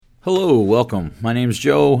Hello, welcome. My name's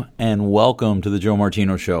Joe, and welcome to the Joe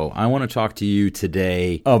Martino Show. I want to talk to you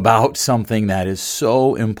today about something that is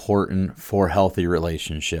so important for healthy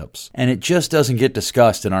relationships, and it just doesn't get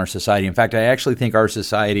discussed in our society. In fact, I actually think our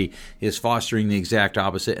society is fostering the exact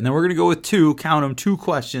opposite. And then we're going to go with two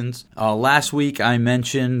questions. Last week, I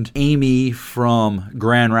mentioned Amy from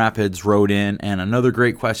Grand Rapids wrote in, and another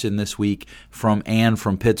great question this week from Ann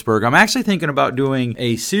from Pittsburgh. I'm actually thinking about doing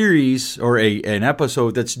a series or an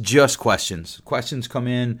episode that's just questions. Questions come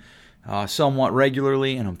in somewhat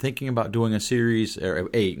regularly, and I'm thinking about doing a series, or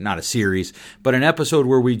not a series, but an episode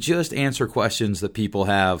where we just answer questions that people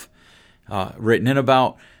have written in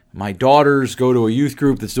about. My daughters go to a youth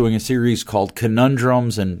group that's doing a series called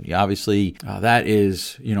Conundrums, and obviously that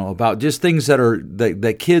is, about just things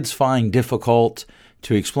that kids find difficult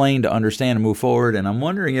to explain, to understand, and move forward. And I'm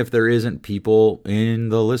wondering if there isn't people in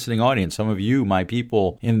the listening audience, some of you, my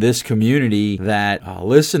people in this community that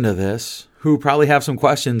listen to this, who probably have some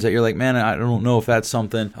questions that you're like, man, I don't know if that's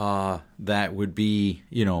something that would be,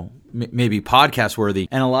 maybe podcast worthy.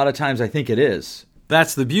 And a lot of times I think it is.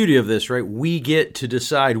 That's the beauty of this, right? We get to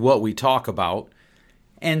decide what we talk about.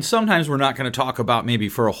 And sometimes we're not going to talk about maybe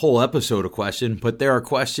for a whole episode a question, but there are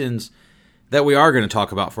questions that we are going to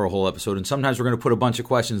talk about for a whole episode, and sometimes we're going to put a bunch of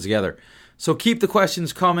questions together. So keep the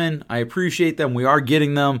questions coming. I appreciate them. We are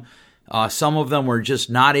getting them. Some of them we're just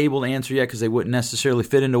not able to answer yet because they wouldn't necessarily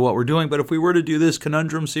fit into what we're doing. But if we were to do this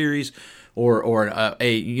conundrum series or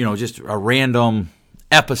just a random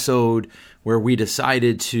episode where we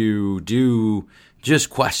decided to do just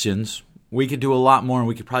questions, we could do a lot more, and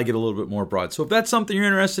we could probably get a little bit more broad. So if that's something you're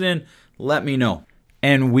interested in, let me know,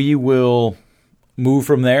 and we will move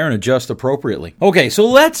from there and adjust appropriately. Okay, so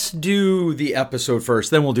let's do the episode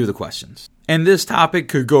first, then we'll do the questions. And this topic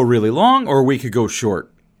could go really long, or we could go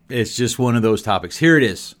short. It's just one of those topics. Here it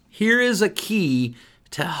is. Here is a key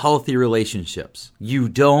to healthy relationships. You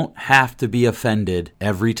don't have to be offended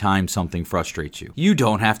every time something frustrates you. You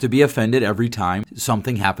don't have to be offended every time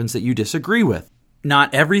something happens that you disagree with.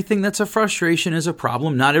 Not everything that's a frustration is a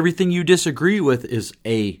problem. Not everything you disagree with is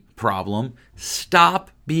a problem.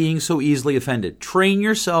 Stop being so easily offended. Train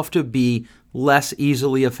yourself to be less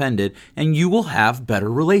easily offended, and you will have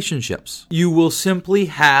better relationships. You will simply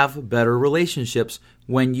have better relationships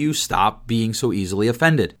when you stop being so easily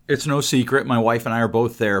offended. It's no secret, my wife and I are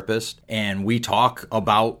both therapists, and we talk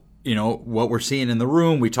about what we're seeing in the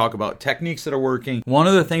room. We talk about techniques that are working. One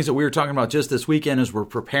of the things that we were talking about just this weekend is we're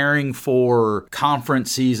preparing for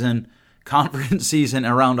conference season. Conference season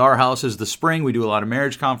around our house is the spring. We do a lot of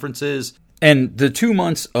marriage conferences. And the 2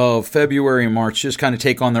 months of February and March just kind of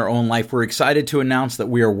take on their own life. We're excited to announce that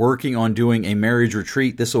we are working on doing a marriage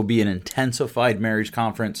retreat. This will be an intensified marriage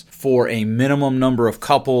conference for a minimum number of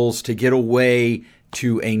couples to get away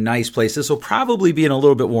to a nice place. This will probably be in a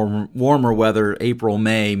little bit warmer weather, April,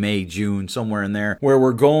 May, June, somewhere in there, where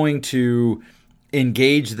we're going to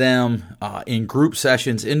engage them in group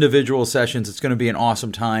sessions, individual sessions. It's going to be an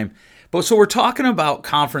awesome time. But so we're talking about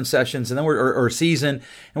conference sessions and then or season,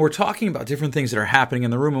 and we're talking about different things that are happening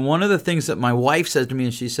in the room. And one of the things that my wife says to me,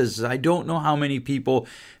 and she says, is, I don't know how many people,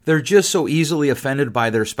 they're just so easily offended by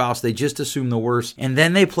their spouse. They just assume the worst, and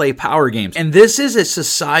then they play power games. And this is a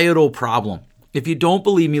societal problem. If you don't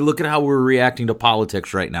believe me, look at how we're reacting to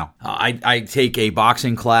politics right now. I take a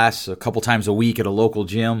boxing class a couple times a week at a local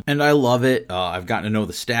gym, and I love it. I've gotten to know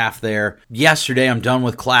the staff there. Yesterday, I'm done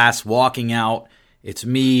with class, walking out. It's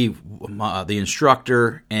me, the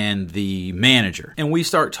instructor, and the manager. And we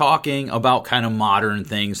start talking about kind of modern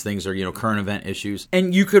things. Things are, current event issues.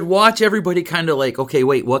 And you could watch everybody kind of like, okay,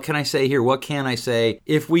 wait, what can I say here? What can I say?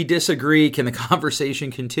 If we disagree, can the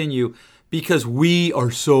conversation continue? Because we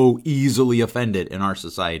are so easily offended in our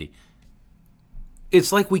society.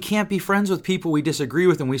 It's like we can't be friends with people we disagree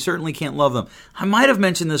with, and we certainly can't love them. I might have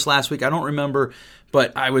mentioned this last week. I don't remember,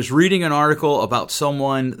 but I was reading an article about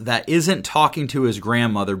someone that isn't talking to his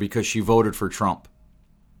grandmother because she voted for Trump.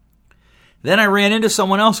 Then I ran into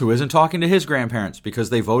someone else who isn't talking to his grandparents because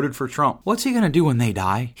they voted for Trump. What's he going to do when they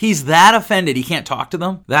die? He's that offended he can't talk to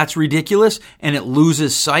them? That's ridiculous, and it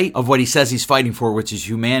loses sight of what he says he's fighting for, which is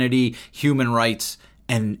humanity, human rights,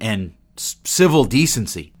 and civil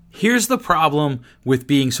decency. Here's the problem with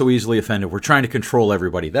being so easily offended. We're trying to control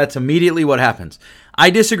everybody. That's immediately what happens. I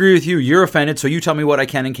disagree with you. You're offended, so you tell me what I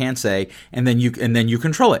can and can't say, and then you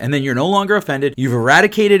control it. And then you're no longer offended. You've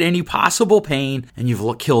eradicated any possible pain, and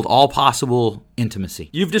you've killed all possible intimacy.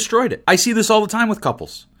 You've destroyed it. I see this all the time with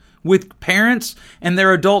couples, with parents and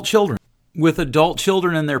their adult children, with adult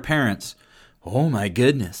children and their parents. Oh my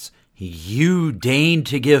goodness. You deigned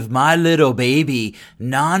to give my little baby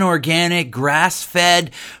non-organic, grass-fed,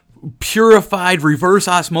 purified, reverse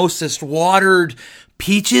osmosis, watered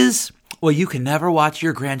peaches, well, you can never watch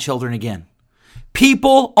your grandchildren again.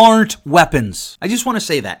 People aren't weapons. I just want to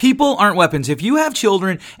say that. People aren't weapons. If you have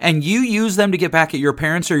children and you use them to get back at your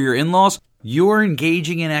parents or your in-laws, you're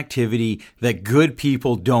engaging in activity that good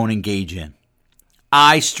people don't engage in.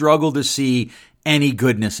 I struggle to see any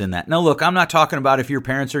goodness in that. Now, look, I'm not talking about if your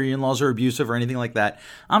parents or your in-laws are abusive or anything like that.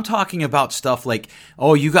 I'm talking about stuff like,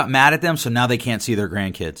 oh, you got mad at them, so now they can't see their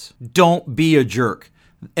grandkids. Don't be a jerk.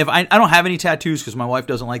 If I don't have any tattoos because my wife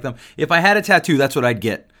doesn't like them. If I had a tattoo, that's what I'd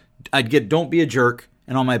get. I'd get don't be a jerk,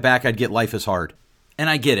 and on my back I'd get life is hard. And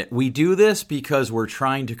I get it. We do this because we're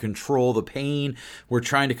trying to control the pain. We're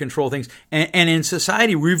trying to control things. And in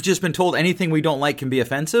society, we've just been told anything we don't like can be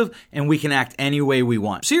offensive, and we can act any way we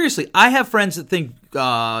want. Seriously, I have friends that think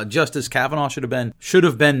Justice Kavanaugh should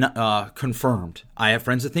have been confirmed. I have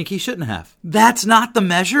friends that think he shouldn't have. That's not the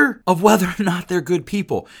measure of whether or not they're good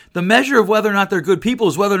people. The measure of whether or not they're good people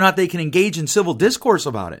is whether or not they can engage in civil discourse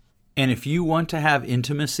about it. And if you want to have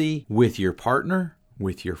intimacy with your partner,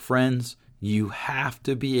 with your friends, you have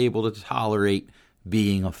to be able to tolerate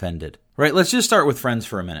being offended. Right? Let's just start with friends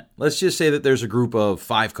for a minute. Let's just say that there's a group of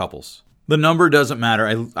 5 couples. The number doesn't matter.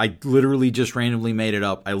 I literally just randomly made it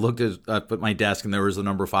up. I looked up at my desk and there was the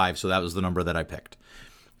number 5, so that was the number that I picked.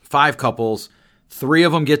 5 couples, 3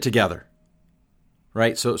 of them get together.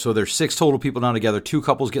 Right? So there's 6 total people now together. 2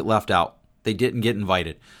 couples get left out. They didn't get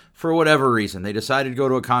invited. For whatever reason, they decided to go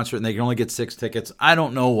to a concert and they can only get 6 tickets. I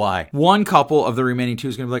don't know why. One couple of the remaining 2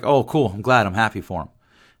 is going to be like, oh, cool, I'm glad, I'm happy for them.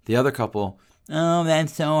 The other couple, oh,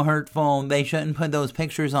 that's so hurtful. They shouldn't put those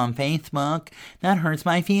pictures on Facebook. That hurts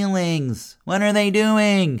my feelings. What are they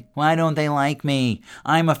doing? Why don't they like me?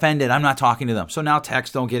 I'm offended. I'm not talking to them. So now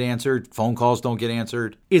texts don't get answered. Phone calls don't get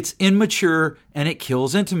answered. It's immature and it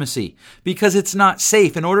kills intimacy because it's not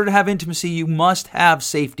safe. In order to have intimacy, you must have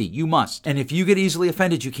safety. You must. And if you get easily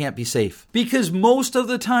offended, you can't be safe. Because most of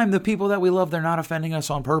the time, the people that we love, they're not offending us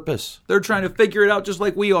on purpose. They're trying to figure it out just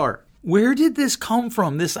like we are. Where did this come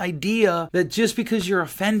from? This idea that just because you're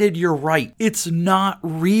offended, you're right. It's not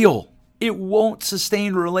real. It won't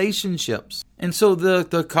sustain relationships. And so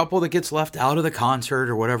the couple that gets left out of the concert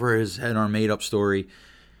or whatever is in our made up story,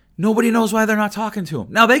 nobody knows why they're not talking to them.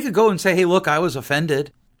 Now they could go and say, hey, look, I was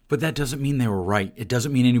offended. But that doesn't mean they were right. It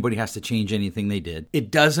doesn't mean anybody has to change anything they did. It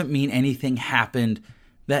doesn't mean anything happened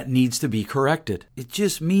that needs to be corrected. It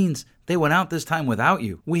just means they went out this time without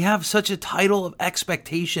you. We have such a title of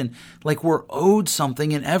expectation, like we're owed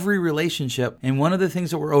something in every relationship. And one of the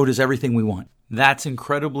things that we're owed is everything we want. That's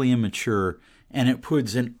incredibly immature, and it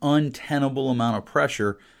puts an untenable amount of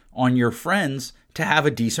pressure on your friends to have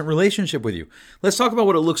a decent relationship with you. Let's talk about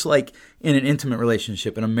what it looks like in an intimate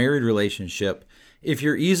relationship, in a married relationship. If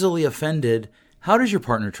you're easily offended, how does your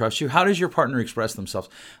partner trust you? How does your partner express themselves?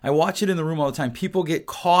 I watch it in the room all the time. People get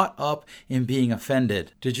caught up in being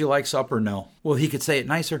offended. Did you like supper? No. Well, he could say it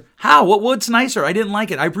nicer. How? What's nicer? I didn't like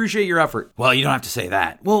it. I appreciate your effort. Well, you don't have to say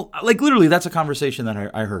that. Well, like literally, that's a conversation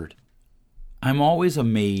that I heard. I'm always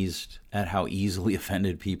amazed at how easily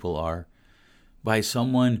offended people are by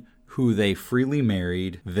someone who they freely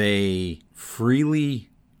married, they freely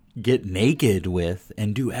get naked with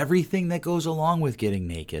and do everything that goes along with getting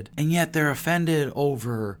naked. And yet they're offended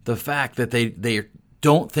over the fact that they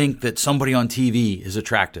don't think that somebody on TV is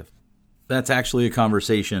attractive. That's actually a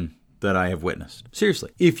conversation that I have witnessed. Seriously.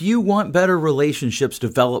 If you want better relationships,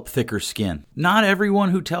 develop thicker skin. Not everyone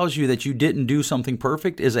who tells you that you didn't do something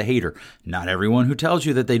perfect is a hater. Not everyone who tells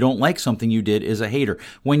you that they don't like something you did is a hater.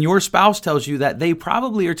 When your spouse tells you that, they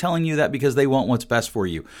probably are telling you that because they want what's best for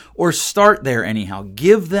you. Or start there anyhow.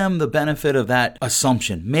 Give them the benefit of that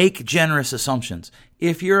assumption. Make generous assumptions.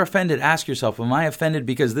 If you're offended, ask yourself, am I offended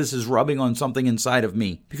because this is rubbing on something inside of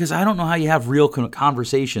me? Because I don't know how you have real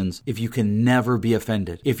conversations if you can never be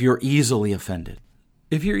offended, if you're easily offended.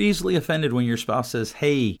 If you're easily offended when your spouse says,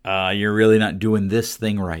 hey, you're really not doing this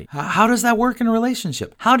thing right. How does that work in a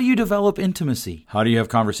relationship? How do you develop intimacy? How do you have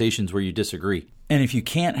conversations where you disagree? And if you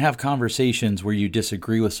can't have conversations where you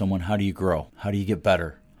disagree with someone, how do you grow? How do you get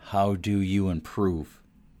better? How do you improve?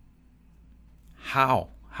 How?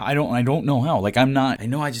 I don't know how. I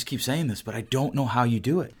know I just keep saying this, but I don't know how you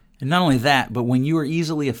do it. And not only that, but when you are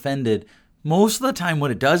easily offended, most of the time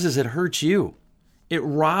what it does is it hurts you. It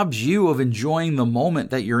robs you of enjoying the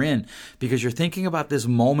moment that you're in because you're thinking about this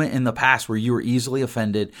moment in the past where you were easily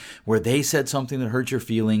offended, where they said something that hurt your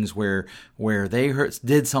feelings, where they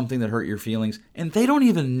did something that hurt your feelings, and they don't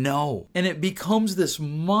even know. And it becomes this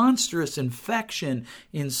monstrous infection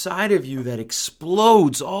inside of you that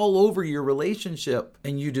explodes all over your relationship,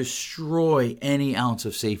 and you destroy any ounce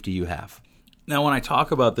of safety you have. Now, when I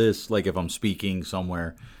talk about this, like if I'm speaking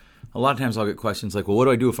somewhere, A lot of times I'll get questions like, well, what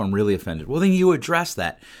do I do if I'm really offended? Well, then you address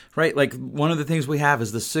that, right? Like one of the things we have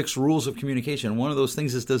is the 6 rules of communication. One of those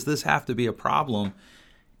things is, does this have to be a problem?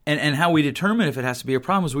 And how we determine if it has to be a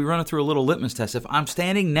problem is we run it through a little litmus test. If I'm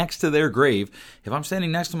standing next to their grave, if I'm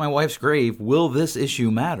standing next to my wife's grave, will this issue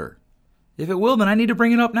matter? If it will, then I need to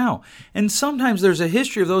bring it up now. And sometimes there's a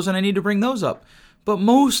history of those and I need to bring those up. But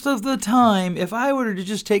most of the time, if I were to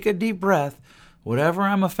just take a deep breath, whatever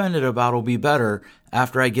I'm offended about will be better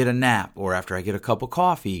after I get a nap or after I get a cup of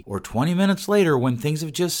coffee or 20 minutes later when things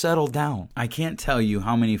have just settled down. I can't tell you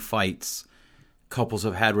how many fights couples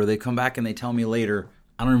have had where they come back and they tell me later,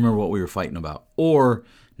 I don't remember what we were fighting about. Or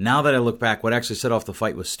now that I look back, what actually set off the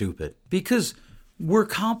fight was stupid. Because we're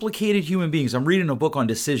complicated human beings. I'm reading a book on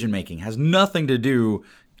decision making. It has nothing to do,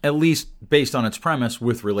 at least based on its premise,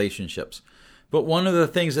 with relationships. But one of the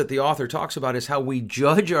things that the author talks about is how we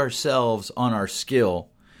judge ourselves on our skill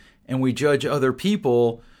and we judge other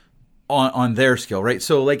people on their skill, right?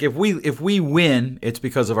 So like if we win, it's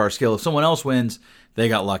because of our skill. If someone else wins, they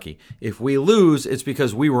got lucky. If we lose, it's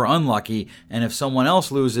because we were unlucky. And if someone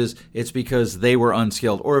else loses, it's because they were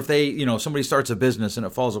unskilled. Or if somebody starts a business and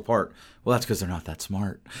it falls apart, well, that's because they're not that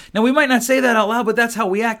smart. Now, we might not say that out loud, but that's how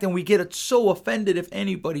we act. And we get so offended if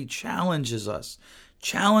anybody challenges us.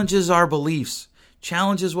 Challenges our beliefs,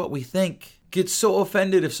 challenges what we think. Get so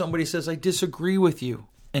offended if somebody says, I disagree with you.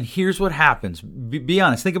 And here's what happens. Be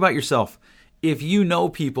honest. Think about yourself. If you know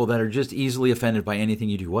people that are just easily offended by anything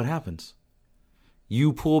you do, what happens?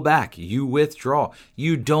 You pull back. You withdraw.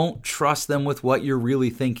 You don't trust them with what you're really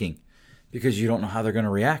thinking because you don't know how they're going to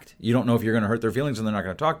react. You don't know if you're going to hurt their feelings and they're not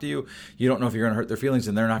going to talk to you. You don't know if you're going to hurt their feelings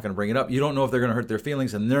and they're not going to bring it up. You don't know if they're going to hurt their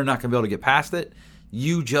feelings and they're not going to be able to get past it.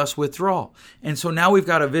 You just withdraw. And so now we've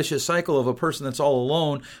got a vicious cycle of a person that's all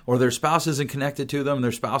alone, or their spouse isn't connected to them,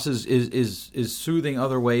 their spouse is soothing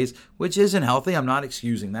other ways, which isn't healthy. I'm not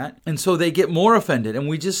excusing that. And so they get more offended, and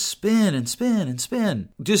we just spin and spin and spin.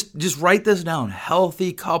 Just write this down.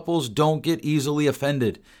 Healthy couples don't get easily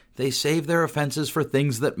offended. They save their offenses for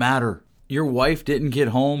things that matter. Your wife didn't get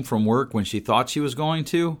home from work when she thought she was going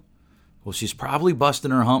to? Well, she's probably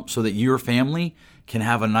busting her hump so that your family can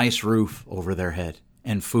have a nice roof over their head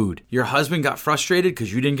and food. Your husband got frustrated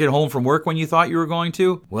because you didn't get home from work when you thought you were going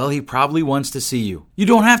to? Well, he probably wants to see you. You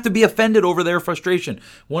don't have to be offended over their frustration.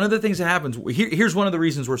 One of the things that happens, here's one of the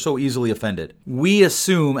reasons we're so easily offended. We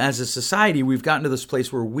assume, as a society, we've gotten to this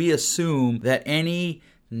place where we assume that any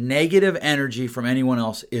negative energy from anyone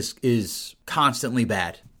else is constantly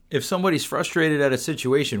bad. If somebody's frustrated at a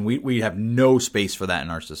situation, we have no space for that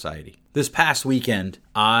in our society. This past weekend,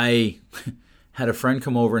 I had a friend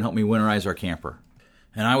come over and help me winterize our camper.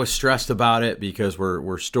 And I was stressed about it because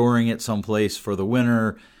we're storing it someplace for the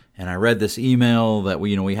winter. And I read this email that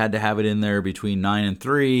we had to have it in there between 9 and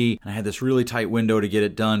 3. And I had this really tight window to get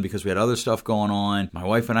it done because we had other stuff going on. My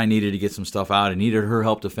wife and I needed to get some stuff out. I needed her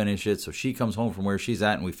help to finish it. So she comes home from where she's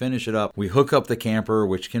at and we finish it up. We hook up the camper,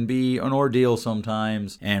 which can be an ordeal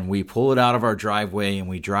sometimes. And we pull it out of our driveway and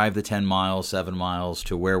we drive the 10 miles, 7 miles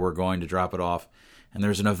to where we're going to drop it off. And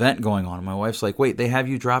there's an event going on. And my wife's like, wait, they have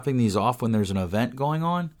you dropping these off when there's an event going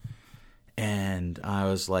on? And I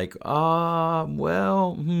was like,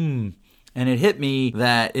 And it hit me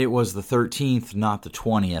that it was the 13th, not the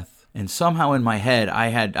 20th. And somehow in my head,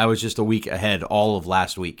 I was just a week ahead all of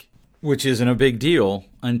last week, which isn't a big deal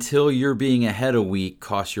until you're being ahead a week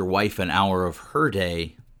costs your wife an hour of her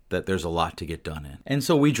day that there's a lot to get done in. And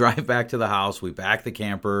so we drive back to the house, we back the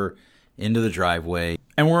camper into the driveway,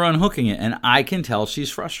 and we're unhooking it. And I can tell she's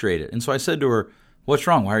frustrated. And so I said to her, what's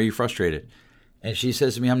wrong? Why are you frustrated? And she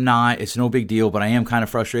says to me, I'm not. It's no big deal, but I am kind of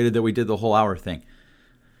frustrated that we did the whole hour thing.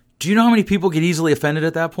 Do you know how many people get easily offended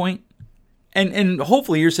at that point? And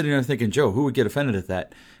hopefully you're sitting there thinking, Joe, who would get offended at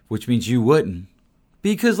that? Which means you wouldn't.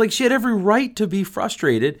 Because she had every right to be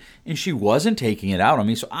frustrated, and she wasn't taking it out on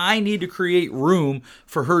me. So I need to create room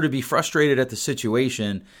for her to be frustrated at the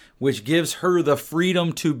situation, which gives her the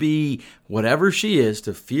freedom to be whatever she is,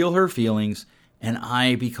 to feel her feelings, and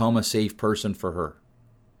I become a safe person for her.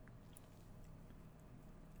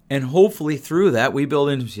 And hopefully through that, we build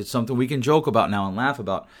intimacy. It's something we can joke about now and laugh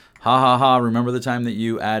about. Ha ha ha, remember the time that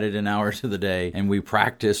you added an hour to the day and we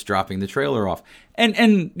practiced dropping the trailer off.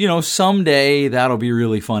 And someday that'll be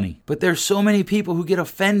really funny. But there's so many people who get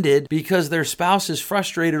offended because their spouse is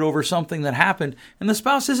frustrated over something that happened and the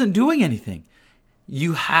spouse isn't doing anything.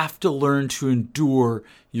 You have to learn to endure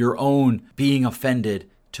your own being offended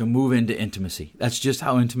to move into intimacy. That's just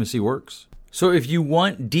how intimacy works. So if you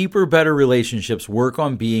want deeper, better relationships, work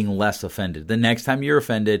on being less offended. The next time you're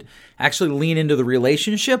offended, actually lean into the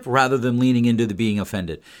relationship rather than leaning into the being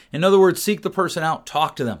offended. In other words, seek the person out,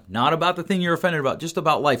 talk to them, not about the thing you're offended about, just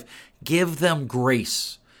about life. Give them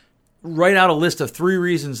grace. Write out a list of 3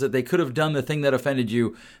 reasons that they could have done the thing that offended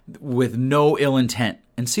you with no ill intent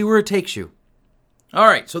and see where it takes you. All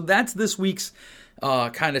right, so that's this week's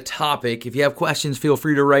kind of topic. If you have questions, feel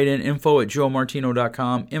free to write in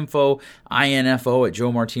info@joemartino.com, info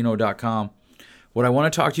 @joemartino.com. What I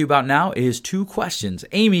want to talk to you about now is 2 questions.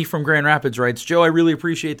 Amy from Grand Rapids writes, Joe, I really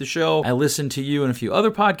appreciate the show. I listen to you and a few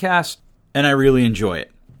other podcasts, and I really enjoy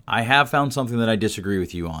it. I have found something that I disagree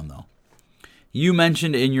with you on, though. You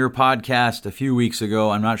mentioned in your podcast a few weeks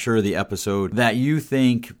ago, I'm not sure of the episode, that you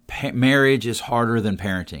think marriage is harder than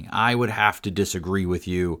parenting. I would have to disagree with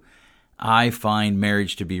you. I find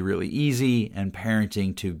marriage to be really easy and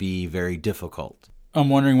parenting to be very difficult. I'm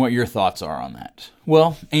wondering what your thoughts are on that.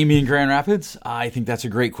 Well, Amy in Grand Rapids, I think that's a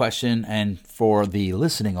great question. And for the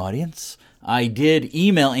listening audience, I did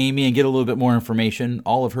email Amy and get a little bit more information.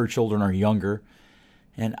 All of her children are younger.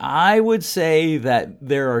 And I would say that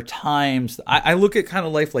there are times, I look at kind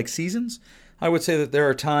of life like seasons. I would say that there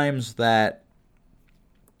are times that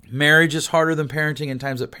marriage is harder than parenting and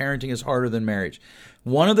times that parenting is harder than marriage.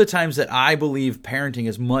 One of the times that I believe parenting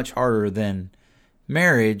is much harder than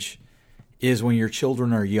marriage is when your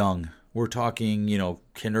children are young. We're talking,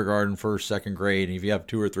 kindergarten, first, second grade, and if you have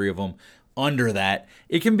 2 or 3 of them under that,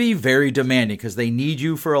 it can be very demanding because they need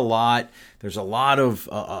you for a lot. There's a lot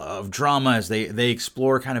of drama as they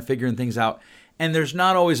explore kind of figuring things out. And there's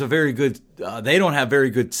not always a very good, they don't have very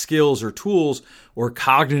good skills or tools or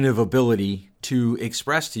cognitive ability to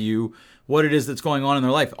express to you what it is that's going on in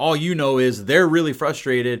their life. All you know is they're really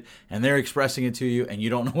frustrated and they're expressing it to you and you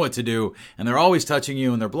don't know what to do. And they're always touching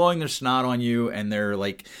you and they're blowing their snot on you and they're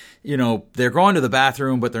like, they're going to the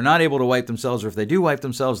bathroom, but they're not able to wipe themselves. Or if they do wipe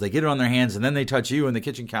themselves, they get it on their hands and then they touch you in the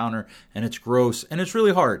kitchen counter and it's gross and it's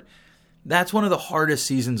really hard. That's one of the hardest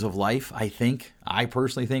seasons of life, I think. I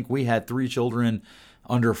personally think we had 3 children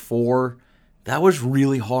under 4. That was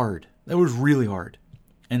really hard.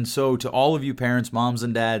 And so to all of you parents, moms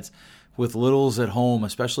and dads, with littles at home,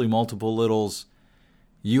 especially multiple littles,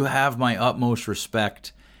 you have my utmost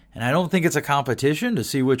respect. And I don't think it's a competition to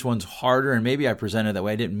see which one's harder. And maybe I presented that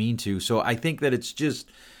way. I didn't mean to. So I think that it's just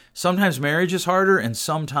sometimes marriage is harder and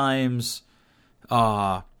sometimes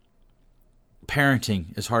parenting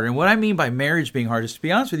is harder. And what I mean by marriage being hard is, to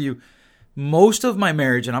be honest with you, most of my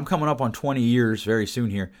marriage, and I'm coming up on 20 years very soon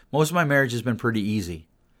here, most of my marriage has been pretty easy.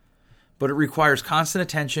 But it requires constant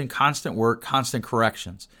attention, constant work, constant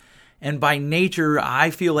corrections. And by nature, I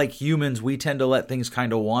feel like humans, we tend to let things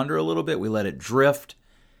kind of wander a little bit. We let it drift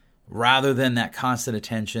rather than that constant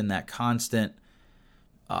attention, that constant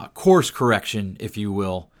course correction, if you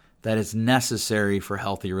will, that is necessary for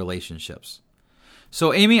healthy relationships.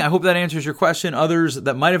 So, Amy, I hope that answers your question. Others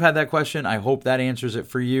that might have had that question, I hope that answers it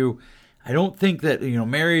for you. I don't think that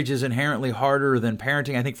marriage is inherently harder than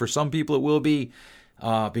parenting. I think for some people it will be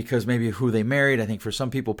because maybe of who they married. I think for some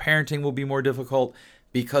people parenting will be more difficult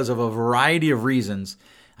because of a variety of reasons.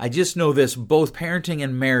 I just know this, both parenting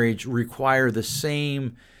and marriage require the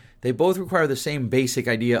same, they both require the same basic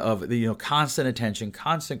idea of constant attention,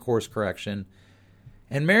 constant course correction.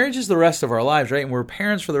 And marriage is the rest of our lives, right? And we're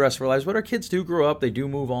parents for the rest of our lives. But our kids do grow up, they do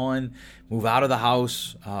move on, move out of the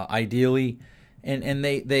house, ideally. And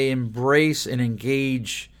they embrace and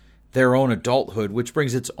engage their own adulthood, which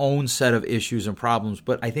brings its own set of issues and problems.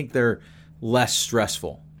 But I think they're less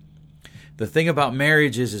stressful. The thing about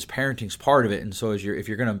marriage is parenting's part of it, and so if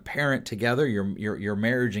you're going to parent together, you're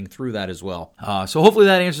marriaging through that as well. So hopefully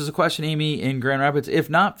that answers the question, Amy in Grand Rapids. If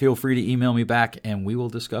not, feel free to email me back, and we will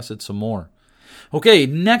discuss it some more. Okay,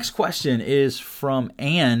 next question is from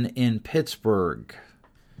Ann in Pittsburgh.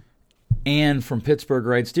 Ann from Pittsburgh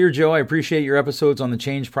writes, Dear Joe, I appreciate your episodes on the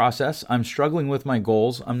change process. I'm struggling with my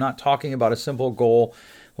goals. I'm not talking about a simple goal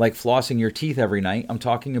like flossing your teeth every night. I'm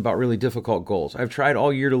talking about really difficult goals. I've tried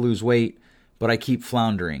all year to lose weight, but I keep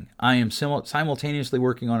floundering. I am simultaneously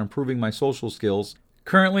working on improving my social skills.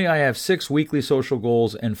 Currently, I have 6 weekly social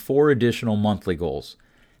goals and 4 additional monthly goals.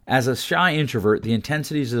 As a shy introvert, the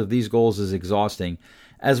intensities of these goals is exhausting,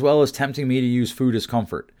 as well as tempting me to use food as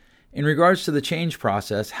comfort. In regards to the change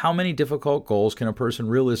process, how many difficult goals can a person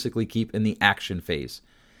realistically keep in the action phase?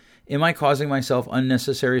 Am I causing myself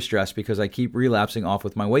unnecessary stress because I keep relapsing off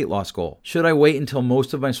with my weight loss goal? Should I wait until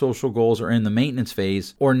most of my social goals are in the maintenance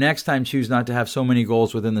phase, or next time choose not to have so many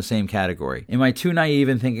goals within the same category? Am I too naive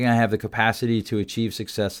in thinking I have the capacity to achieve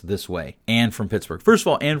success this way? Ann from Pittsburgh. First of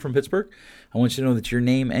all, Ann from Pittsburgh, I want you to know that your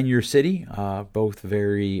name and your city, both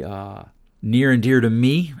very near and dear to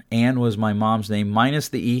me. Ann was my mom's name, minus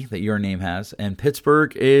the E that your name has. And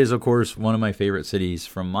Pittsburgh is, of course, one of my favorite cities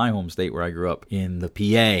from my home state where I grew up in the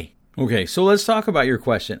PA. Okay, so let's talk about your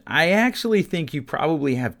question. I actually think you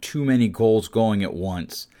probably have too many goals going at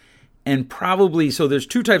once. And probably, so there's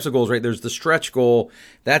two types of goals, right? There's the stretch goal.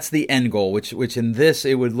 That's the end goal, which in this,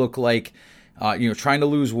 it would look like, trying to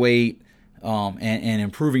lose weight and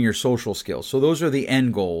improving your social skills. So those are the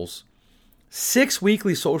end goals. 6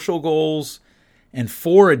 weekly social goals and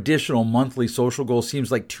 4 additional monthly social goals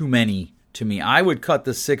seems like too many to me. I would cut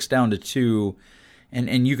the 6 down to 2,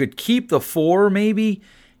 and you could keep the 4 maybe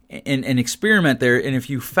and experiment there. And if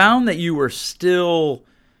you found that you were still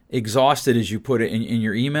exhausted, as you put it in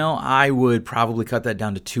your email, I would probably cut that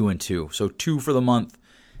down to 2 and 2. So 2 for the month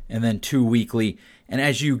and then 2 weekly. And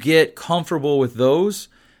as you get comfortable with those,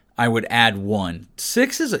 I would add 1.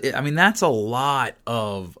 6 that's a lot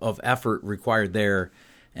of effort required there.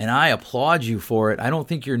 And I applaud you for it. I don't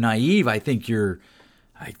think you're naive. I think it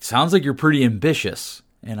sounds like you're pretty ambitious.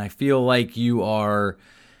 And I feel like you are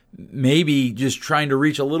maybe just trying to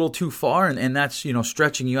reach a little too far, and that's,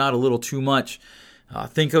 stretching you out a little too much.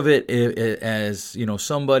 Think of it as,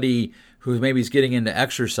 somebody who maybe is getting into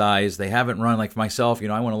exercise. They haven't run like myself.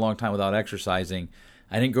 I went a long time without exercising.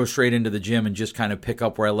 I didn't go straight into the gym and just kind of pick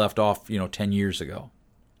up where I left off, 10 years ago.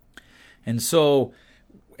 And so,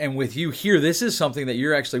 and with you here, this is something that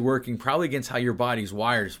you're actually working probably against how your body's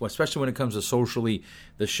wired, especially when it comes to socially,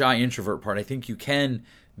 the shy introvert part. I think you can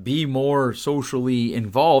be more socially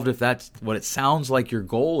involved if that's what it sounds like your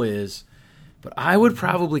goal is. But I would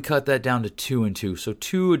probably cut that down to 2 and 2. So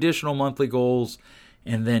 2 additional monthly goals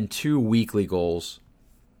and then 2 weekly goals.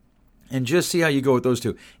 And just see how you go with those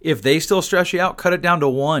 2. If they still stress you out, cut it down to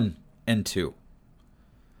 1 and 2.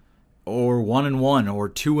 Or 1 and 1 or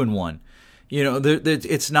 2 and 1.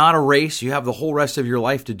 It's not a race. You have the whole rest of your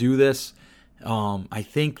life to do this. I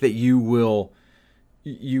think that you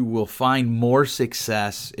will find more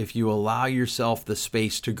success if you allow yourself the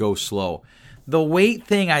space to go slow. The weight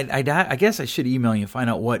thing, I guess I should email you and find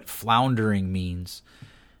out what floundering means.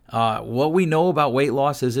 What we know about weight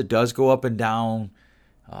loss is it does go up and down.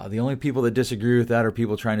 The only people that disagree with that are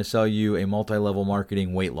people trying to sell you a multi-level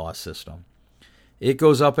marketing weight loss system. It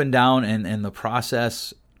goes up and down, and the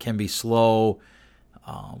process can be slow.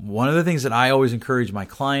 One of the things that I always encourage my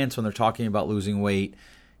clients when they're talking about losing weight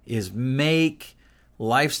is make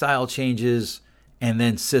lifestyle changes and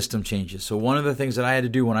then system changes. So one of the things that I had to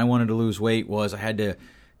do when I wanted to lose weight was I had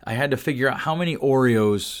to figure out how many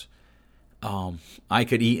Oreos I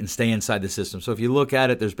could eat and stay inside the system. So if you look at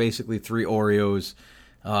it, there's basically 3 Oreos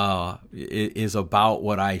is about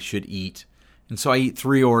what I should eat. And so I eat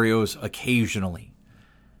 3 Oreos occasionally.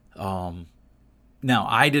 Now,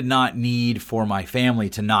 I did not need for my family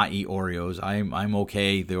to not eat Oreos. I'm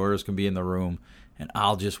okay. The Oreos can be in the room, and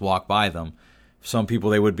I'll just walk by them. Some people,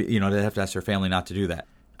 they would be, they'd have to ask their family not to do that.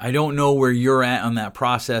 I don't know where you're at on that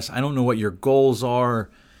process. I don't know what your goals are.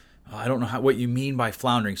 I don't know what you mean by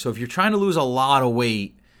floundering. So if you're trying to lose a lot of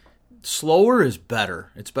weight, slower is better.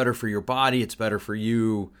 It's better for your body. It's better for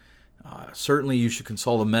you. Certainly you should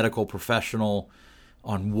consult a medical professional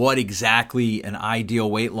on what exactly an ideal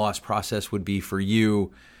weight loss process would be for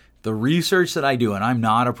you. The research that I do, and I'm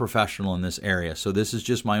not a professional in this area, so this is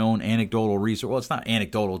just my own anecdotal research. Well, it's not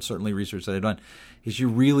anecdotal, it's certainly research that I've done, is you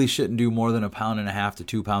really shouldn't do more than 1.5 pounds to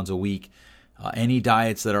 2 pounds a week. Any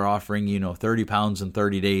diets that are offering, 30 pounds in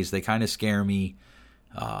 30 days, they kind of scare me.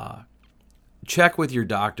 Check with your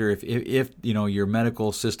doctor if your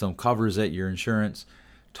medical system covers it, your insurance.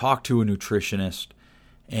 Talk to a nutritionist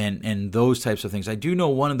and those types of things. I do know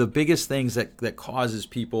one of the biggest things that causes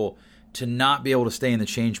people to not be able to stay in the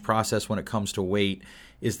change process when it comes to weight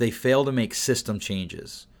is they fail to make system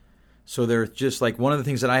changes. So they're just like, one of the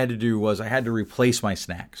things that I had to do was I had to replace my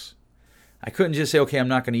snacks. I couldn't just say, okay, I'm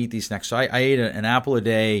not going to eat these snacks. So I ate an apple a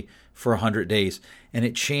day for 100 days, and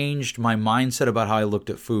it changed my mindset about how I looked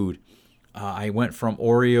at food. I went from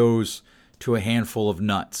Oreos to a handful of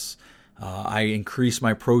nuts. I increased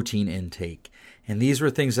my protein intake. And these were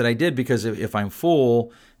things that I did because if I'm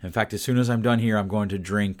full, in fact, as soon as I'm done here, I'm going to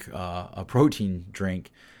drink a protein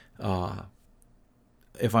drink.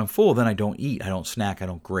 If I'm full, then I don't eat. I don't snack. I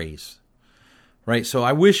don't graze. Right? So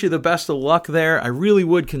I wish you the best of luck there. I really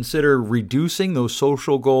would consider reducing those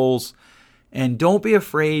social goals. And don't be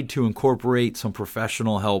afraid to incorporate some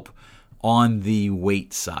professional help on the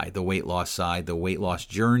weight side, the weight loss side, the weight loss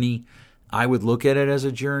journey. I would look at it as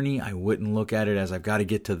a journey. I wouldn't look at it as I've got to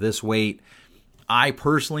get to this weight. I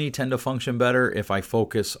personally tend to function better if I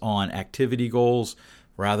focus on activity goals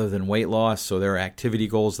rather than weight loss. So there are activity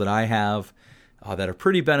goals that I have. that are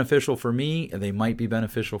pretty beneficial for me. They might be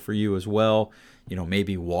beneficial for you as well.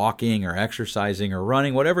 Maybe walking or exercising or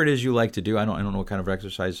running, whatever it is you like to do. I don't know what kind of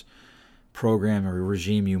exercise program or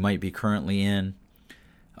regime you might be currently in.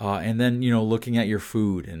 And then, looking at your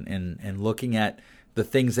food and looking at the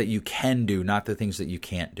things that you can do, not the things that you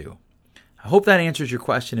can't do. I hope that answers your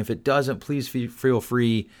question. If it doesn't, please feel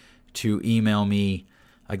free to email me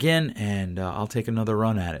again, and I'll take another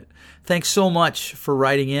run at it. Thanks so much for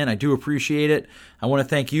writing in. I do appreciate it. I want to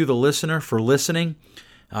thank you, the listener, for listening.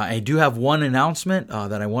 I do have one announcement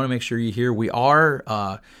that I want to make sure you hear. We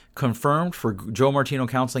are confirmed for Joe Martino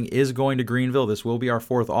Counseling is going to Greenville. This will be our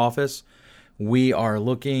 4th office. We are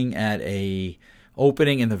looking at a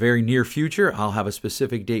opening in the very near future. I'll have a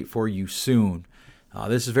specific date for you soon.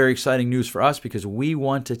 This is very exciting news for us because we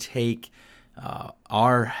want to take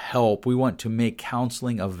our help. We want to make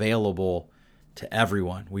counseling available to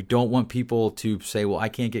everyone. We don't want people to say, well, I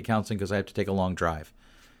can't get counseling because I have to take a long drive.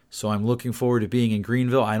 So I'm looking forward to being in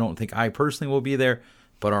Greenville. I don't think I personally will be there,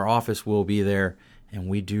 but our office will be there, and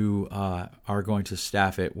we are going to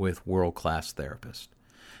staff it with world-class therapists.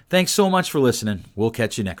 Thanks so much for listening. We'll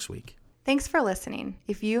catch you next week. Thanks for listening.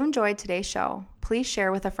 If you enjoyed today's show, please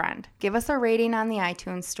share with a friend. Give us a rating on the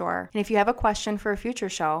iTunes store. And if you have a question for a future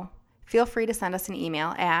show, feel free to send us an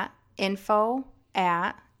email at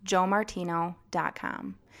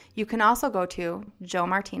info@joemartino.com. You can also go to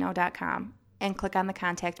joemartino.com and click on the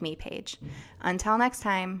Contact Me page. Until next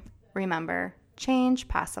time, remember, change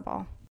possible.